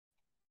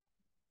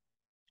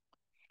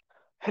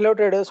Hello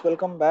traders,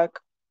 welcome back.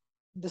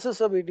 This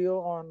is a video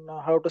on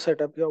how to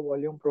set up your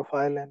volume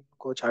profile in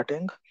Go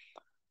Charting.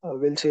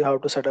 We'll see how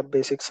to set up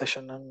basic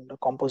session and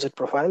composite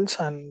profiles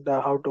and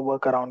how to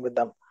work around with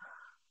them.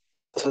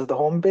 This is the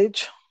home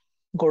page.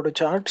 Go to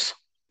charts,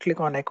 click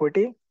on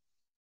equity,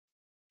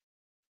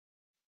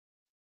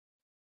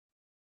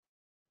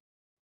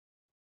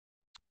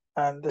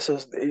 and this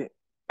is the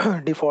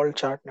default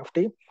chart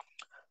Nifty.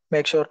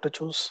 Make sure to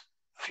choose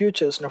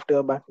futures Nifty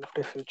or Bank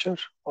Nifty future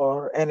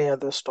or any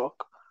other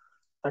stock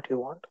that you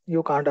want.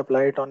 You can't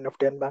apply it on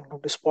Nifty and Bank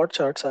Nifty spot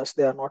charts as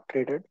they are not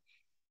traded.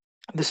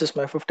 This is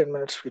my 15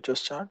 minutes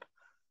futures chart.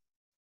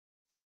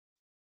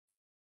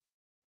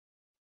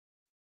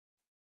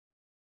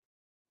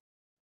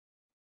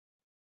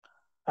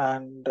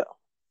 And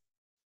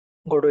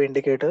go to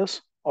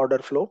indicators, order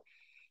flow.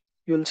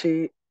 You'll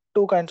see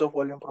two kinds of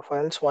volume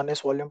profiles. One is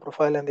volume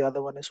profile and the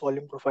other one is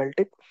volume profile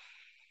tick.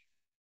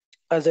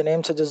 As the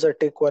name suggests, the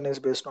tick one is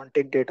based on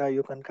tick data.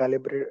 You can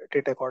calibrate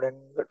it according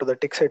to the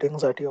tick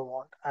settings that you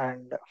want,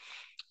 and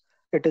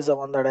it is the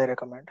one that I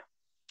recommend.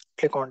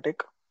 Click on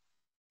tick,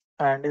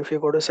 and if you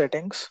go to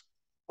settings,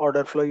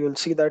 order flow, you'll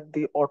see that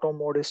the auto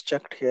mode is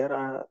checked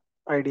here.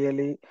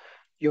 Ideally,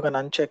 you can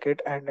uncheck it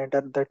and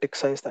enter the tick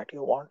size that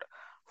you want.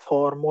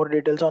 For more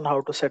details on how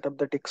to set up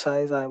the tick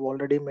size, I've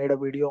already made a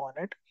video on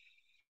it.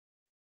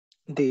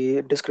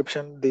 The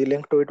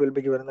link to it will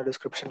be given in the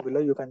description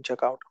below. You can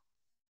check out.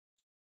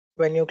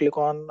 When you click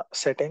on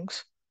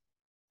settings,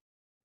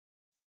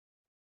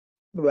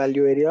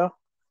 value area,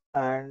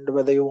 and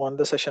whether you want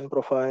the session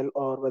profile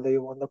or whether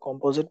you want the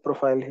composite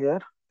profile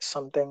here,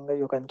 something that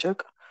you can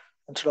check.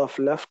 Instead of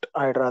left,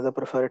 I'd rather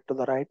prefer it to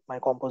the right, my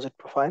composite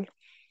profile.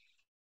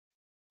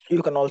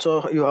 You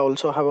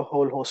also have a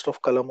whole host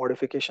of color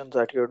modifications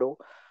that you do.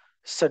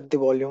 Set the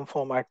volume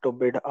format to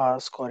bid,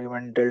 ask, or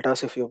even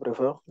deltas if you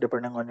prefer,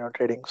 depending on your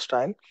trading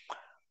style.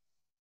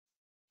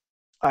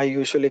 I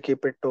usually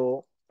keep it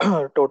to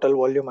total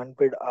volume and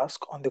bid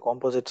ask on the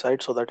composite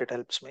side so that it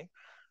helps me.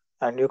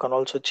 And you can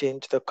also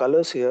change the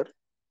colors here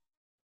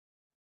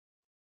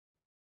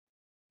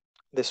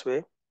this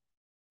way.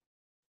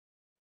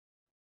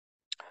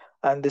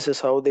 And this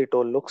is how the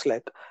tool looks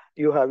like.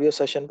 You have your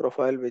session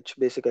profile, which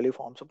basically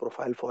forms a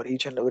profile for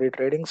each and every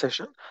trading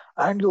session.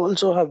 And you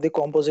also have the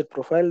composite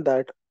profile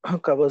that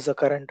covers the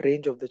current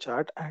range of the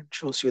chart and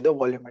shows you the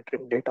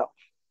volumetric data.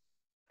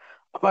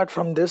 Apart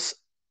from this,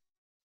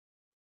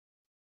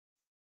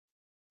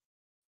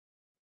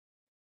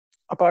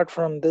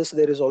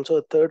 there is also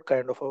a third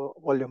kind of a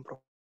volume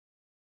profile,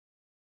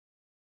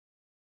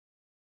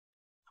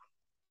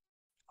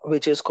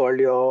 which is called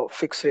your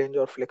fixed range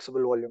or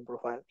flexible volume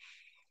profile.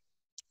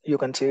 You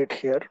can see it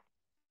here.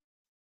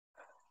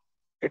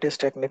 It is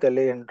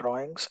technically in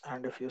drawings,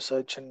 and if you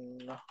search in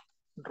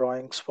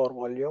drawings for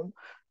volume,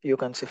 you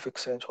can see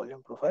fixed range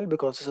volume profile.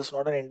 Because this is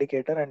not an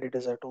indicator and it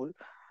is a tool,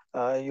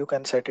 you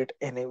can set it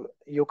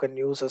you can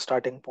use a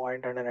starting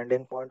point and an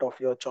ending point of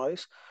your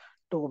choice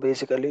to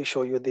basically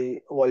show you the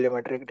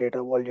volumetric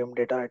data, volume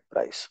data at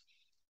price.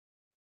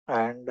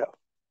 And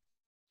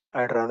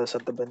I'd rather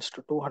set the bench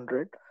to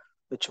 200,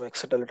 which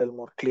makes it a little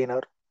more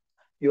cleaner.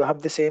 You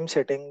have the same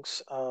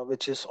settings,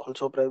 which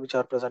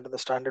are present in the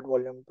standard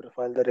volume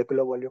profile, the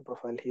regular volume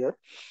profile here,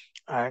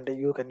 and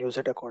you can use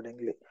it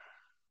accordingly.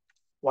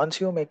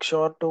 Once you make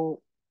sure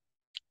to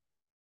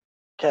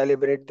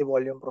calibrate the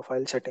volume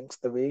profile settings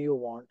the way you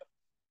want,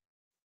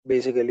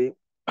 basically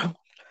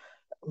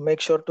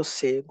make sure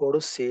to go to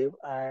save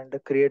and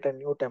create a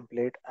new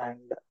template and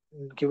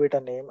give it a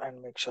name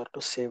and make sure to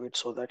save it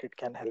so that it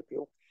can help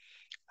you.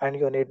 And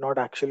you need not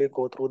actually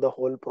go through the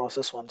whole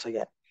process once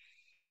again.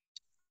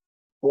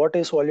 What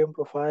is volume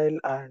profile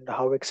and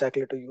how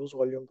exactly to use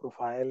volume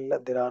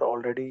profile? There are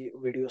already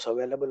videos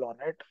available on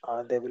it.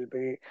 They will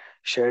be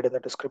shared in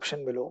the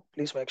description below.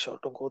 Please make sure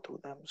to go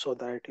through them so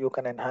that you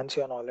can enhance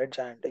your knowledge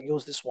and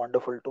use this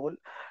wonderful tool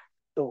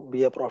to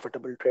be a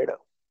profitable trader.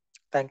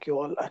 Thank you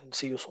all and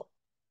see you soon.